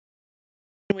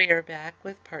We are back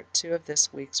with part 2 of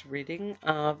this week's reading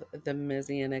of the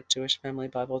Messianic Jewish Family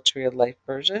Bible Tree of Life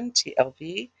version,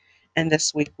 TLV. And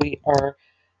this week we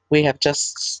have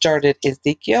just started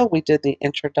Ezekiel. We did the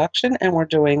introduction and we're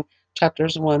doing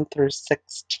chapters 1 through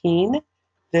 16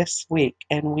 this week.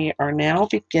 And we are now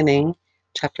beginning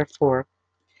chapter 4.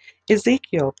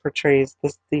 Ezekiel portrays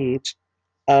the siege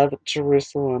of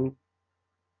Jerusalem.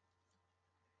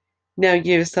 Now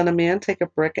you, son of man, take a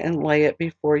brick and lay it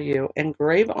before you,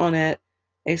 engrave on it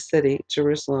a city,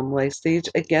 Jerusalem. Lay siege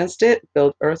against it,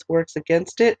 build earthworks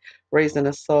against it, raise an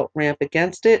assault ramp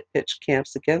against it, pitch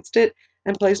camps against it,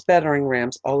 and place battering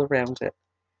rams all around it.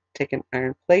 Take an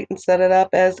iron plate and set it up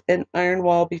as an iron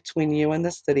wall between you and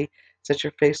the city. Set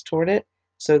your face toward it,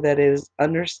 so that it is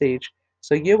under siege.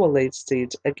 So you will lay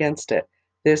siege against it.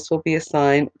 This will be a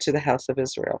sign to the house of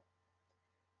Israel.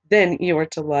 Then you are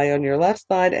to lie on your left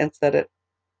side and set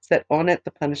on it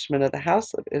the punishment of the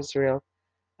house of Israel,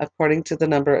 according to the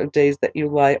number of days that you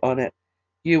lie on it.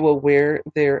 You will wear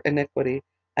their iniquity.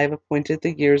 I have appointed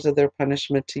the years of their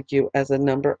punishment to you as a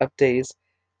number of days,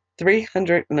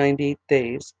 390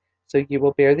 days. So you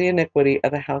will bear the iniquity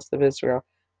of the house of Israel.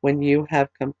 When you have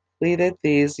completed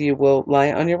these, you will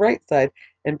lie on your right side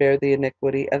and bear the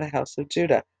iniquity of the house of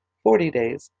Judah, 40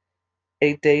 days,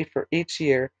 a day for each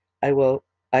year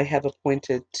I have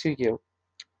appointed to you.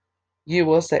 You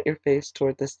will set your face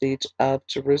toward the siege of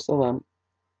Jerusalem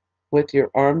with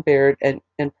your arm bared and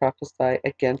prophesy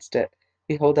against it.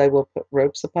 Behold, I will put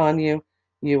ropes upon you.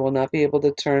 You will not be able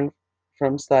to turn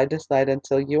from side to side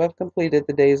until you have completed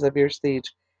the days of your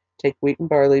siege. Take wheat and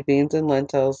barley, beans and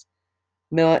lentils,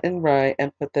 millet and rye,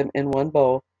 and put them in one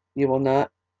bowl. You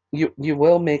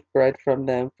will make bread from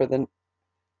them for the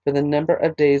number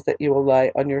of days that you will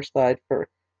lie on your side. For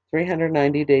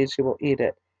 390 days you will eat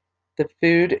it. The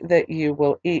food that you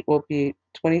will eat will be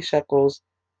 20 shekels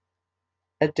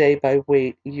a day by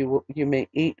weight. You may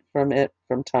eat from it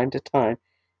from time to time.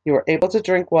 You are able to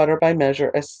drink water by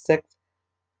measure, a sixth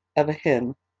of a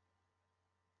hin,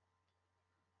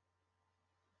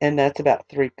 and that's about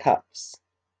 3 cups.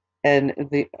 And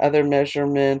the other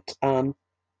measurement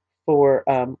for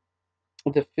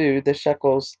the food, the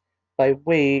shekels by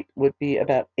weight, would be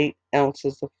about 8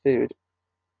 ounces of food.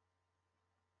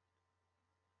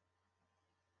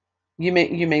 You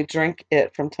may drink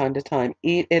it from time to time.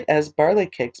 Eat it as barley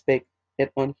cakes, bake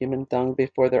it on human dung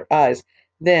before their eyes.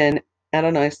 Then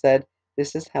Adonai said,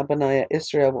 this is how Benaiah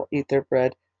Israel will eat their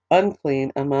bread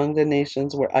unclean among the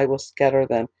nations where I will scatter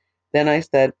them. Then I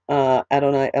said,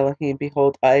 Adonai Elohim,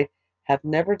 behold, I have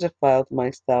never defiled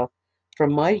myself.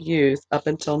 From my youth up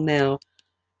until now,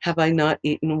 have I not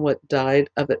eaten what died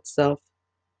of itself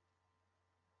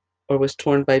or was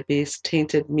torn by beasts?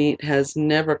 Tainted meat has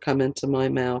never come into my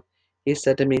mouth. He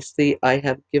said to me, see, I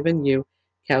have given you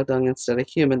cow dung instead of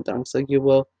human dung, so you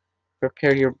will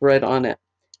prepare your bread on it.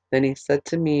 Then he said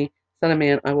to me, son of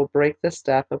man, I will break the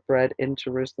staff of bread in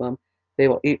Jerusalem. They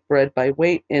will eat bread by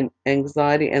weight in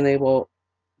anxiety, and they will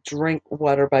drink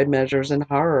water by measures in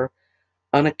horror.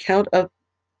 On account of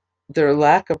their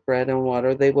lack of bread and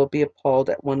water, they will be appalled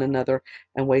at one another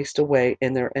and waste away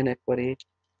in their iniquity.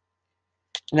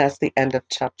 And that's the end of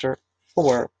chapter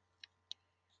 4.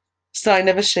 Sign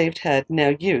of a shaved head.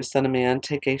 Now you, son of man,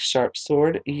 take a sharp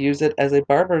sword, use it as a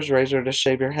barber's razor to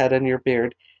shave your head and your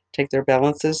beard. Take their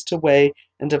balances to weigh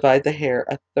and divide the hair.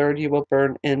 A third you will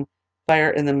burn in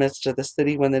fire in the midst of the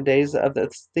city when the days of the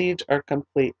siege are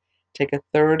complete. Take a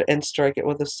third and strike it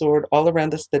with a sword all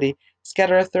around the city.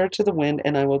 Scatter a third to the wind,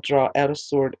 and I will draw out a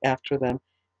sword after them.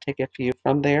 Take a few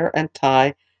from there and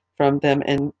tie from them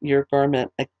in your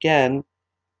garment. Again,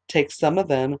 take some of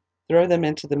them, throw them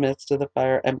into the midst of the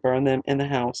fire, and burn them in the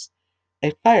house.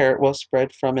 A fire will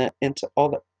spread from it into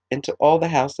all the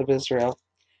house of Israel.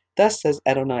 Thus says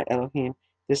Adonai Elohim,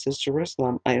 this is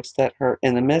Jerusalem. I have set her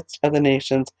in the midst of the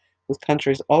nations, with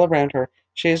countries all around her.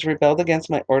 She has rebelled against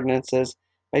my ordinances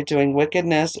by doing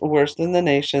wickedness worse than the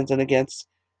nations, and against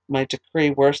my decree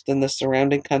worse than the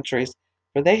surrounding countries.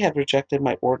 For they have rejected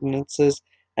my ordinances,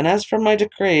 and as for my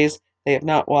decrees, they have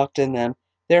not walked in them.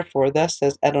 Therefore, thus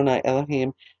says Adonai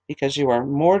Elohim, because you are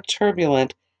more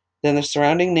turbulent than the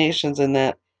surrounding nations in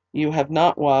that you have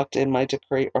not walked in my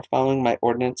decree or following my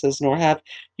ordinances, nor have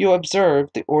you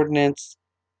observed the ordinances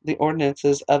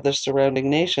of the surrounding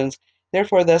nations.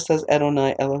 Therefore, thus says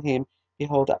Adonai Elohim,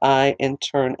 behold, I in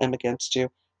turn am against you.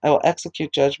 I will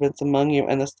execute judgments among you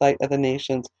in the sight of the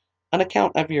nations. On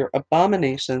account of your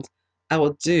abominations, I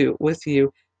will do with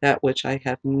you that which I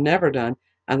have never done,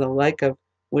 and the like of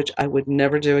which I would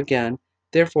never do again.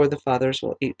 Therefore, the fathers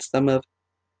will eat the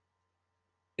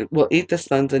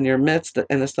sons in your midst,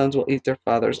 and the sons will eat their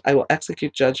fathers. I will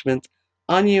execute judgments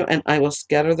on you, and I will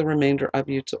scatter the remainder of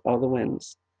you to all the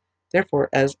winds. Therefore,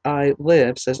 as I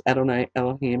live, says Adonai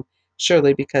Elohim,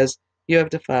 surely because you have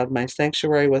defiled my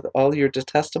sanctuary with all your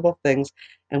detestable things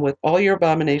and with all your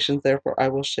abominations, therefore I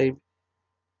will shave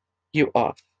you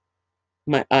off.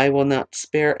 My eye will not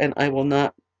spare, and I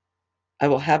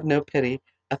will have no pity.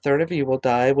 A third of you will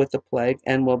die with the plague,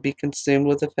 and will be consumed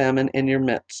with the famine in your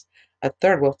midst. A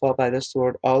third will fall by the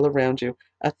sword all around you.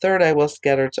 A third I will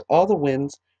scatter to all the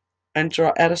winds, and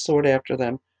draw out a sword after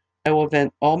them. I will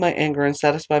vent all my anger and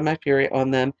satisfy my fury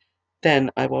on them.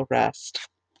 Then I will rest.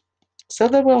 So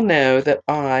they will know that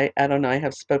I, Adonai,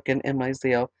 have spoken in my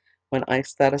zeal when I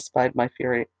satisfied my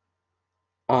fury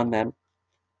on them.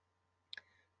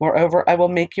 Moreover, I will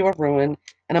make you a ruin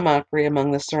and a mockery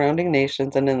among the surrounding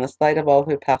nations and in the sight of all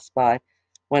who pass by.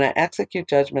 When I execute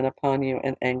judgment upon you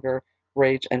in anger,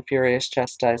 rage, and furious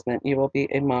chastisement, you will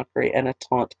be a mockery and a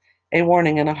taunt, a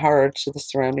warning and a horror to the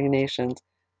surrounding nations.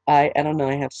 I,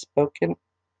 Adonai, have spoken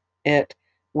it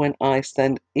when I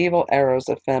send evil arrows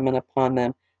of famine upon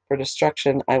them. For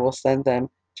destruction I will send them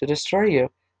to destroy you,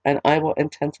 and I will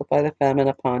intensify the famine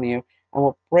upon you, and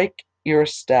will break your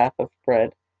staff of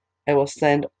bread. I will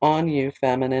send on you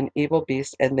famine and evil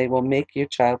beasts, and they will make you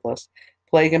childless.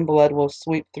 Plague and blood will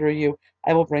sweep through you.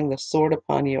 I will bring the sword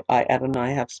upon you. I,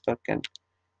 Adonai, have spoken.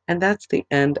 And that's the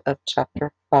end of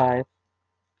chapter 5.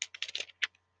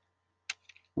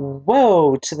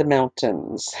 Woe to the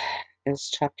mountains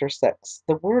is chapter 6.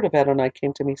 The word of Adonai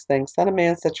came to me, saying, Son of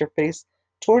man, set your face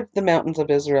towards the mountains of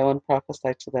Israel and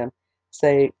prophesy to them.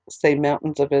 Say,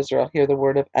 mountains of Israel, hear the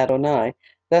word of Adonai.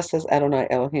 Thus says Adonai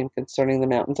Elohim concerning the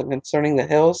mountains and concerning the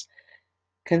hills,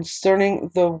 concerning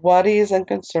the wadis and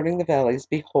concerning the valleys.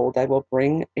 Behold, I will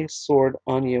bring a sword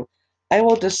on you. I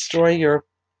will destroy your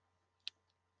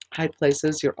high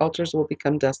places, your altars will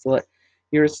become desolate,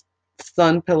 your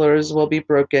sun pillars will be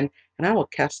broken, and I will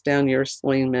cast down your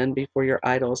slain men before your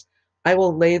idols. I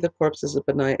will lay the corpses of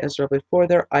Bani Israel before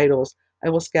their idols. I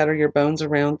will scatter your bones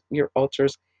around your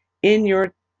altars. In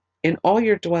all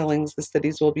your dwellings the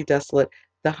cities will be desolate,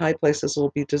 the high places will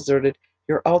be deserted,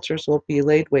 your altars will be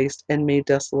laid waste and made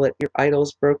desolate, your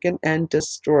idols broken and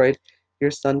destroyed, your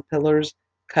sun pillars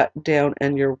cut down,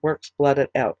 and your works blotted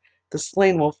out. The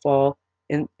slain will fall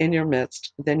in your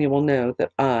midst, then you will know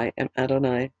that I am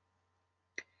Adonai.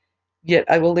 Yet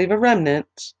I will leave a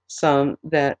remnant, some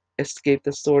that escape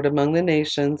the sword among the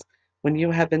nations, when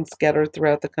you have been scattered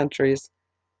throughout the countries.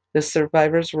 The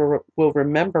survivors will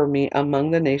remember me among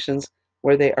the nations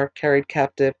where they are carried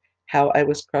captive, how I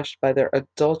was crushed by their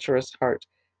adulterous heart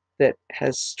that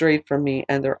has strayed from me,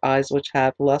 and their eyes which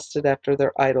have lusted after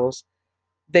their idols.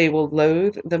 They will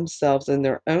loathe themselves in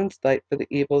their own sight for the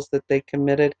evils that they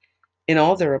committed. In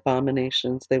all their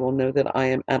abominations they will know that I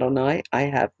am Adonai. I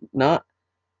have not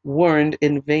warned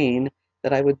in vain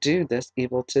that I would do this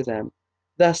evil to them.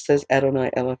 Thus says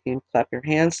Adonai Elohim, clap your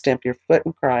hands, stamp your foot,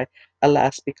 and cry,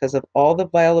 Alas, because of all the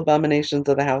vile abominations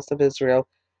of the house of Israel,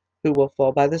 who will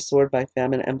fall by the sword, by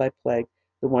famine, and by plague.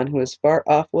 The one who is far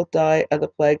off will die of the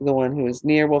plague, the one who is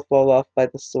near will fall off by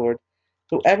the sword.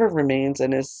 Whoever remains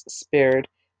and is spared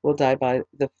will die by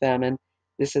the famine.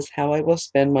 This is how I will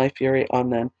spend my fury on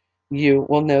them. You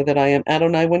will know that I am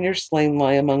Adonai when your slain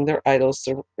lie among their idols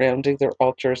surrounding their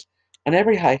altars, on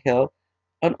every high hill,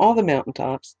 on all the mountain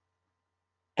tops,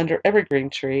 under every green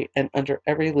tree, and under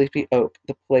every leafy oak,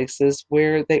 the places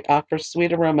where they offer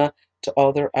sweet aroma to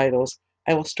all their idols.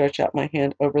 I will stretch out my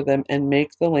hand over them and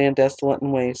make the land desolate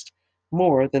and waste,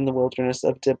 more than the wilderness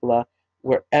of Diblah,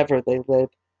 wherever they live.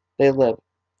 They live.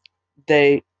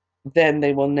 They then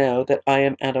they will know that I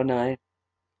am Adonai.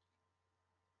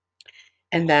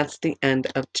 And that's the end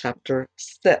of chapter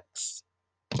 6.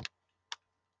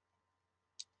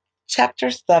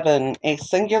 Chapter 7, a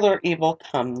singular evil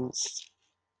comes.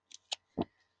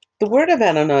 The word of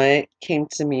Adonai came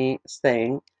to me,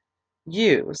 saying,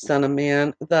 You, son of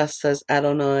man, thus says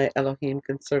Adonai Elohim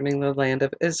concerning the land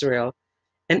of Israel.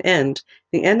 An end.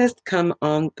 The end has come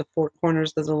on the four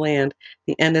corners of the land.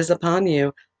 The end is upon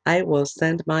you. I will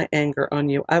send my anger on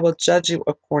you. I will judge you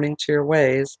according to your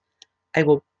ways. I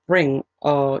will bring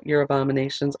all your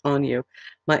abominations on you.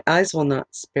 My eyes will not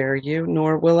spare you,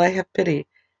 nor will I have pity,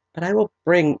 but I will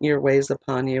bring your ways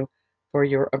upon you for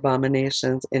your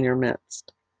abominations in your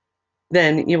midst.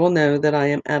 Then you will know that I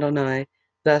am Adonai.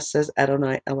 Thus says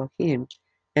Adonai Elohim.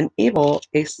 An evil,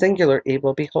 a singular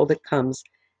evil, behold, it comes.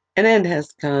 An end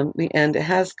has come, the end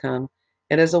has come.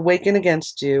 It has awakened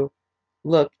against you.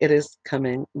 Look, it is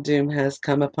coming. Doom has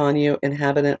come upon you,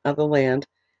 inhabitant of the land.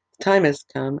 The time has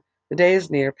come. The day is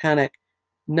near. Panic,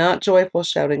 not joyful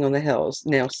shouting on the hills.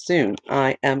 Now soon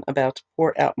I am about to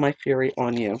pour out my fury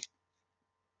on you.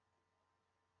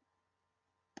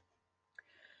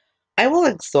 I will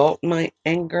exalt my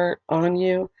anger on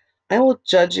you. I will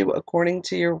judge you according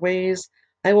to your ways.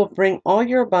 I will bring all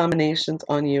your abominations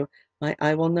on you. My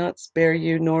eye will not spare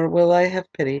you, nor will I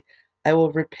have pity. I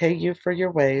will repay you for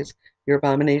your ways. Your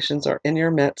abominations are in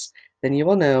your midst. Then you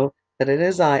will know that it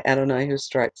is I, Adonai, who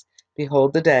strikes.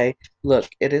 Behold the day. Look,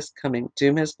 it is coming.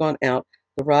 Doom has gone out.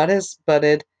 The rod has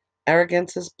budded.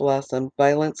 Arrogance has blossomed.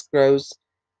 Violence grows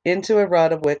into a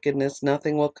rod of wickedness.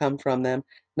 Nothing will come from them.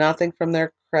 Nothing from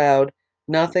their crowd,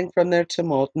 nothing from their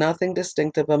tumult, nothing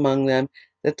distinctive among them.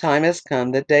 The time has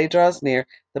come, the day draws near.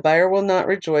 The buyer will not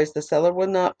rejoice, the seller will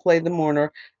not play the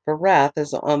mourner, for wrath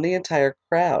is on the entire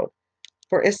crowd.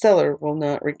 For a seller will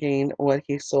not regain what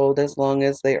he sold as long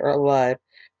as they are alive.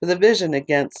 For the vision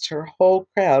against her whole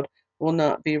crowd will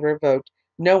not be revoked.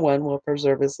 No one will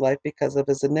preserve his life because of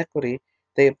his iniquity.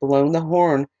 They have blown the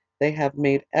horn. They have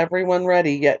made everyone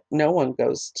ready, yet no one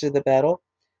goes to the battle.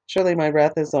 Surely my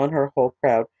wrath is on her whole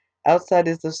crowd. Outside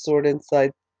is the sword,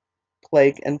 inside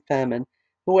plague and famine.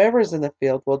 Whoever is in the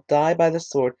field will die by the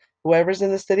sword. Whoever is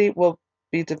in the city will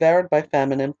be devoured by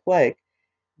famine and plague.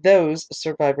 Those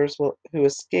survivors who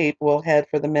escape will head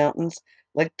for the mountains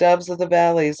like doves of the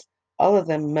valleys, all of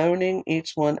them moaning,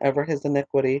 each one over his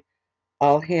iniquity.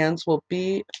 All hands will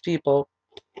be feeble,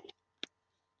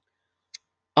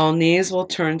 all knees will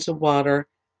turn to water.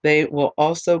 They will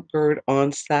also gird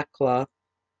on sackcloth,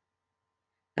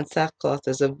 and sackcloth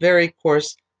is a very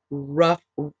coarse, rough,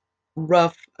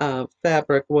 rough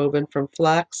fabric woven from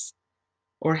flax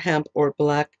or hemp or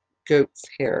black goat's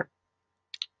hair.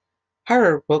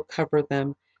 Horror will cover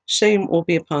them. Shame will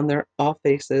be upon their all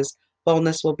faces.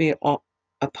 Baldness will be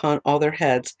upon all their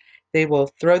heads. They will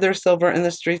throw their silver in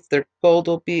the streets. Their gold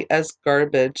will be as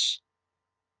garbage.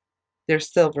 Their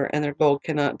silver and their gold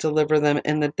cannot deliver them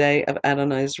in the day of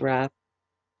Adonai's wrath.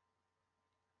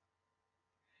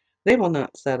 They will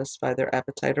not satisfy their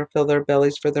appetite or fill their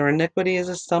bellies, for their iniquity is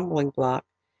a stumbling block.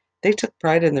 They took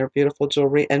pride in their beautiful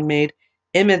jewelry and made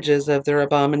images of their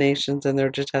abominations and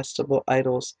their detestable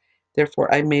idols.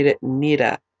 Therefore I made it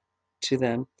Nida to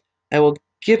them. I will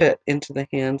give it into the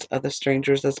hands of the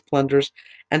strangers as plunders,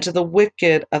 and to the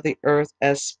wicked of the earth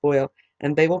as spoil,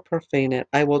 and they will profane it.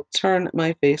 I will turn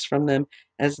my face from them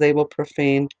as they will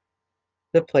profane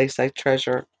the place I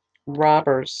treasure.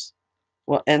 Robbers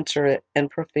will enter it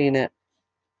and profane it.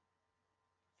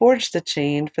 Forge the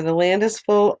chain, for the land is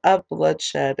full of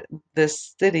bloodshed.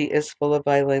 This city is full of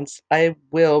violence. I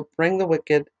will bring the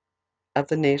wicked of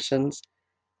the nations.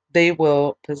 They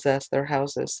will possess their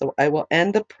houses. So I will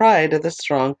end the pride of the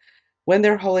strong when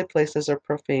their holy places are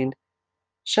profaned.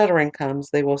 Shuddering comes.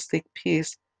 They will seek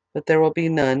peace, but there will be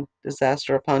none.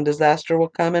 Disaster upon disaster will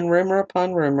come, and rumor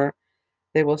upon rumor.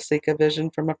 They will seek a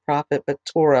vision from a prophet, but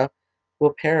Torah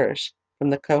will perish from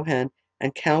the Kohen,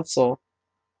 and counsel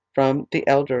from the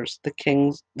elders. The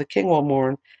king will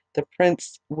mourn. The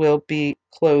prince will be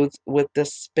clothed with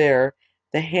despair.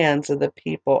 The hands of the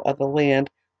people of the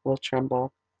land will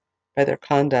tremble. By their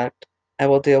conduct I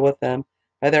will deal with them.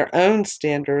 By their own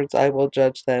standards I will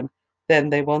judge them. Then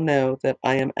they will know that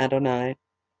I am Adonai.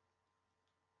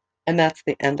 And that's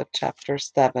the end of chapter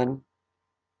 7.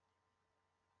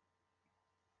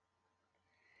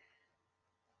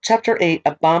 Chapter 8,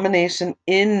 Abomination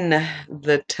in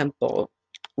the Temple.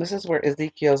 This is where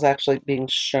Ezekiel is actually being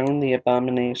shown the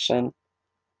abomination.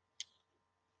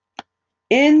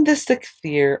 In the 6th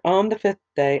year, on the 5th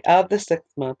day of the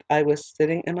 6th month, I was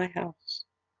sitting in my house.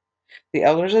 The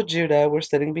elders of Judah were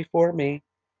sitting before me.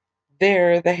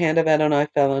 There the hand of Adonai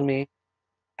fell on me.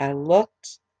 I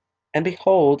looked, and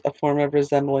behold, a form of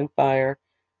resembling fire.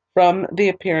 From the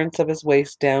appearance of his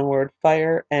waist downward,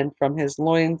 fire, and from his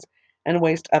loins and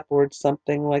waist upward,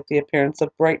 something like the appearance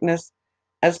of brightness,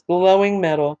 as glowing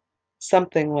metal,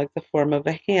 something like the form of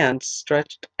a hand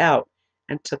stretched out,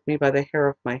 and took me by the hair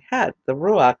of my head. The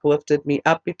Ruach lifted me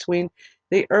up between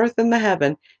the earth and the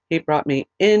heaven. He brought me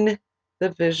in the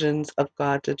visions of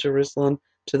God to Jerusalem,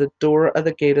 to the door of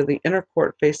the gate of the inner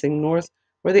court facing north,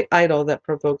 where the idol that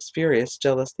provokes furious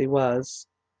jealousy was.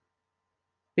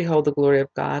 Behold, the glory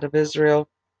of God of Israel,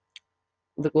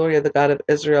 the glory of the God of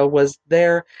Israel was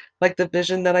there, like the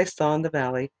vision that I saw in the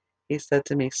valley. He said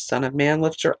to me, Son of man,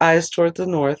 lift your eyes towards the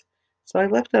north. So I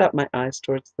lifted up my eyes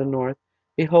towards the north.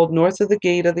 Behold, north of the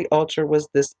gate of the altar was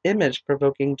this image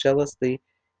provoking jealousy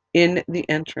in the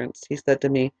entrance. He said to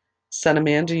me, Son of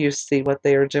man, do you see what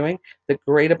they are doing? The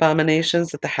great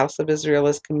abominations that the house of Israel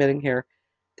is committing here.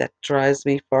 That drives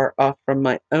me far off from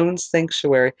my own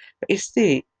sanctuary.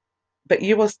 But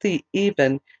you will see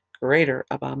even greater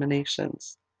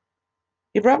abominations.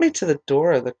 He brought me to the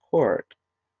door of the court.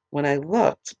 When I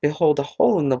looked, behold, a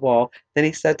hole in the wall. Then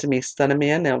he said to me, Son of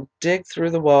man, now dig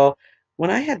through the wall When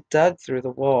I had dug through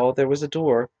the wall, there was a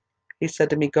door. He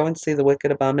said to me, Go and see the wicked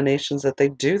abominations that they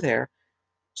do there.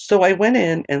 So I went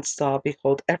in and saw,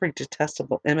 behold, every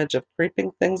detestable image of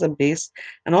creeping things and beasts,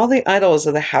 and all the idols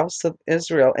of the house of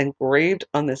Israel engraved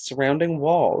on the surrounding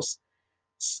walls.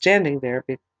 Standing there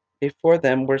before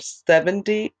them were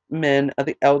 70 men of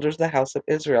the elders of the house of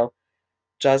Israel.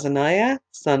 Jazaniah,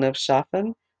 son of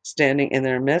Shaphan, standing in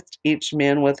their midst, each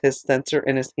man with his censer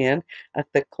in his hand. A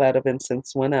thick cloud of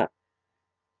incense went up.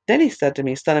 Then he said to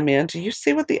me, Son of man, do you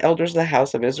see what the elders of the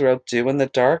house of Israel do in the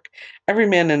dark, every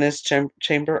man in his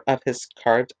chamber of his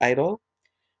carved idol?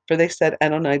 For they said,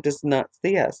 Adonai does not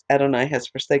see us. Adonai has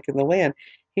forsaken the land.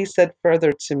 He said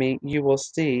further to me, You will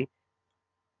see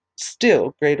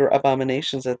still greater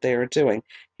abominations that they are doing.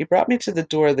 He brought me to the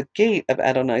door of the gate of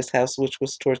Adonai's house, which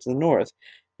was towards the north.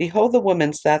 Behold, the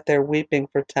woman sat there weeping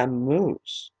for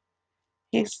Tammuz.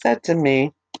 He said to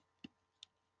me,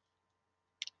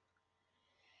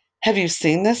 Have you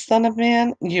seen this, son of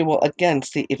man? You will again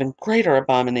see even greater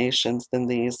abominations than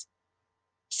these.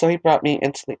 So he brought me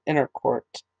into the inner court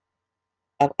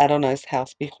of Adonai's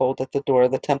house. Behold, at the door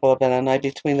of the temple of Adonai,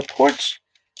 between the porch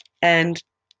and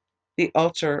the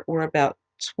altar, were about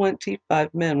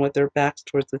 25 men with their backs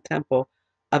towards the temple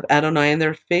of Adonai and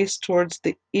their face towards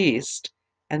the east,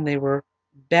 and they were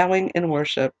bowing in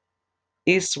worship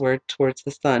eastward towards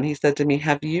the sun. He said to me,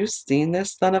 Have you seen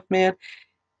this, son of man?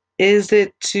 Is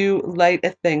it too light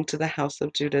a thing to the house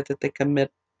of Judah that they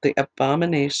commit the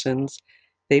abominations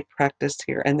they practice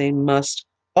here, and they must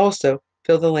also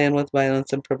fill the land with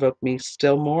violence and provoke me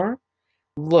still more?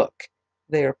 Look,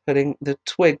 they are putting the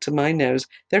twig to my nose.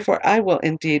 Therefore I will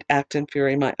indeed act in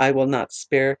fury. My eye will not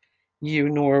spare you,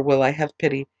 nor will I have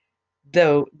pity.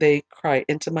 Though they cry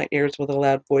into my ears with a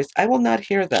loud voice, I will not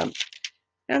hear them.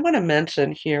 And I want to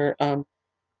mention here,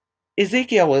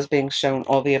 Ezekiel was being shown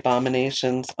all the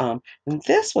abominations, and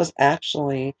this was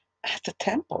actually at the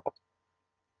temple.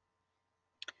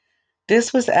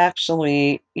 This was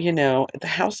actually, the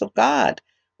house of God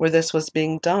where this was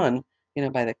being done,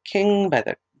 by the king, by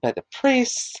the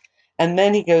priests. And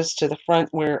then he goes to the front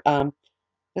where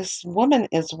this woman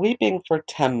is weeping for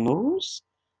Tammuz.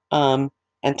 Um,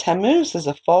 and Tammuz is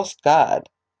a false god,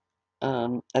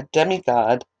 a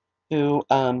demigod who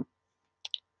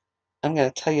I'm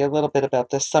going to tell you a little bit about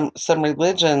this. Some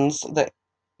religions that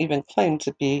even claim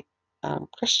to be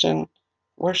Christian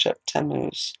worship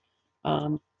Tammuz.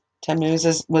 Um,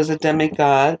 Tammuz was a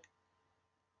demigod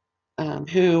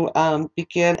who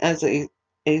began as a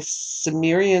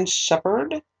Sumerian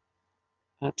shepherd.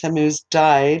 Tammuz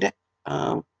died,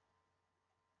 um,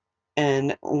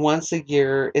 and once a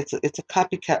year, it's a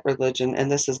copycat religion,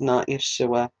 and this is not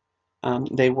Yeshua.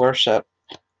 They worship,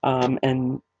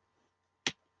 and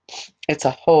it's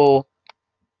a whole.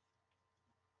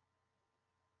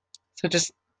 So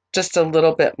just a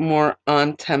little bit more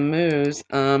on Tammuz.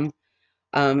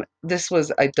 This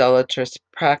was idolatrous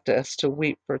practice to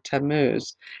weep for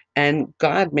Tammuz, and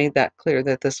God made that clear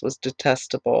that this was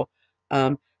detestable.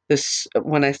 This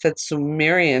when I said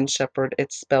Sumerian shepherd,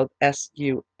 it's spelled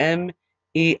Sumerian,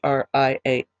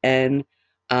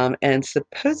 and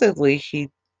supposedly he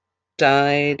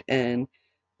died, and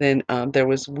then there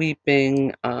was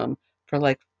weeping for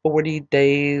like 40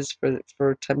 days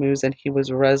for Tammuz, and he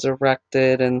was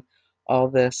resurrected, and all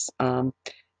this. And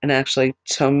actually,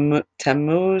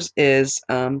 Tammuz is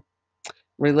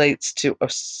relates to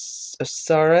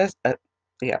Osiris,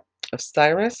 yeah,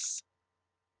 Osiris,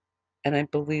 and I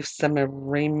believe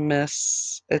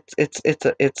Semiramis.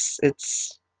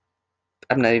 It's.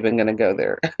 I'm not even going to go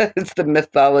there. It's the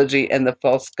mythology and the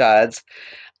false gods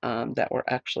that were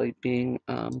actually being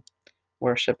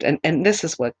worshipped. And this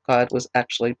is what God was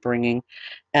actually bringing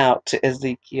out to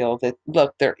Ezekiel, that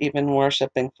look, they're even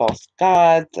worshiping false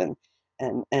gods and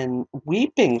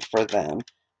weeping for them.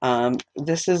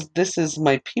 This is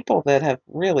my people that have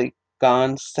really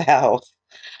gone south.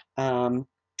 And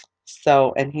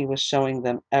he was showing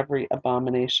them every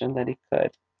abomination that he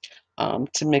could,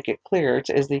 to make it clear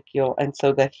to Ezekiel, and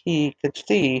so that he could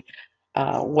see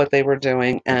what they were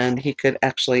doing, and he could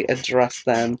actually address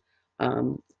them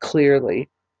clearly.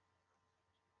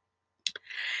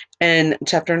 And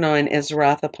chapter 9 is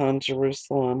wrath upon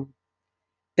Jerusalem.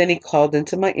 Then he called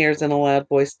into my ears in a loud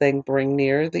voice, saying, Bring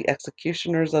near the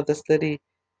executioners of the city,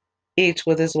 each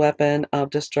with his weapon of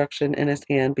destruction in his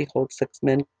hand. Behold, 6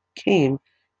 men came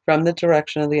from the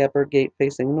direction of the upper gate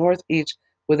facing north, each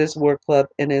with his war club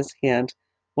in his hand.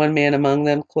 One man among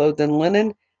them, clothed in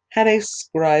linen, had a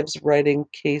scribe's writing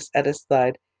case at his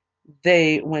side.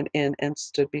 They went in and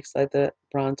stood beside the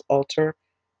bronze altar.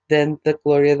 Then the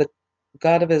glory of the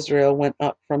God of Israel went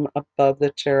up from above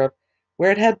the cherub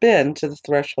where it had been, to the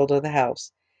threshold of the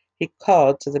house. He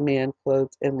called to the man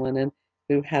clothed in linen,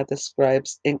 who had the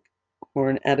scribe's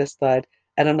inkhorn at his side.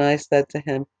 Adonai said to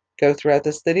him, Go throughout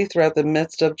the city, throughout the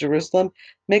midst of Jerusalem,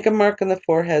 make a mark on the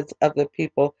foreheads of the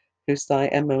people who sigh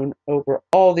and moan over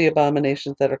all the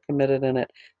abominations that are committed in it.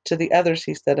 To the others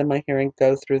he said in my hearing,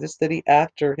 Go through the city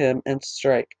after him and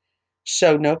strike.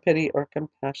 Show no pity or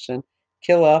compassion.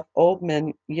 Kill off old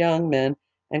men, young men,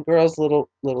 and girls, little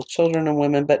children and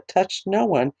women, but touch no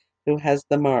one who has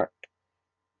the mark.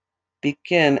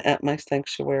 Begin at my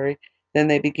sanctuary. Then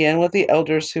they began with the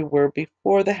elders who were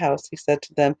before the house. He said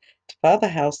to them, Defile the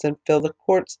house and fill the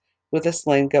courts with the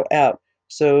slain. Go out.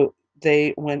 So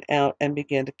they went out and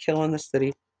began to kill in the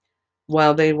city.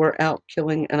 While they were out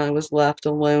killing and I was left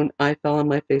alone, I fell on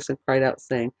my face and cried out,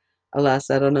 saying, Alas,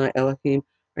 Adonai Elohim,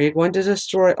 are you going to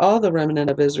destroy all the remnant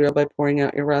of Israel by pouring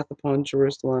out your wrath upon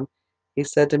Jerusalem? He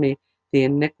said to me, The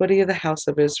iniquity of the house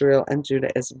of Israel and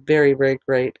Judah is very, very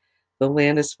great. The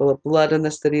land is full of blood and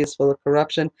the city is full of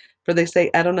corruption. For they say,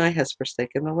 Adonai has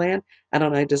forsaken the land.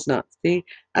 Adonai does not see.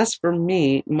 As for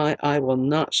me, my eye will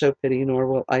not show pity, nor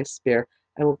will I spare.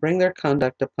 I will bring their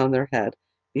conduct upon their head.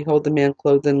 Behold, the man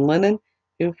clothed in linen,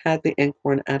 who had the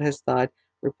inkhorn at his side,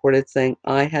 reported, saying,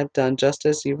 I have done just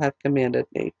as you have commanded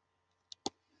me.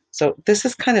 So this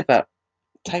is kind of a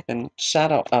type and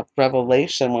shadow of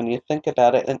Revelation when you think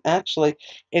about it. And actually,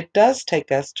 it does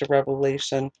take us to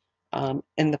Revelation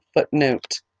in the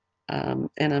footnote. And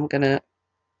I'm going to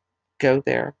go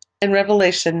there. In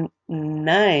Revelation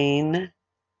 9,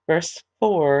 verse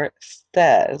 4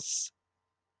 says,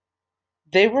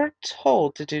 They were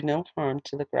told to do no harm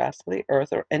to the grass of the earth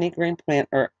or any green plant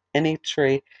or any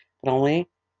tree, but only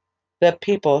the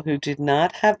people who did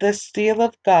not have the seal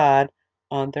of God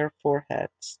on their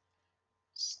foreheads.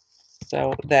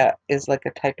 So that is like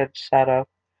a type of shadow.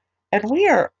 And we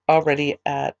are already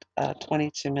at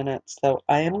 22 minutes, so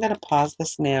I am going to pause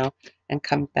this now and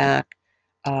come back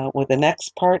with the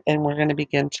next part, and we're going to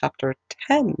begin chapter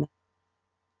 10.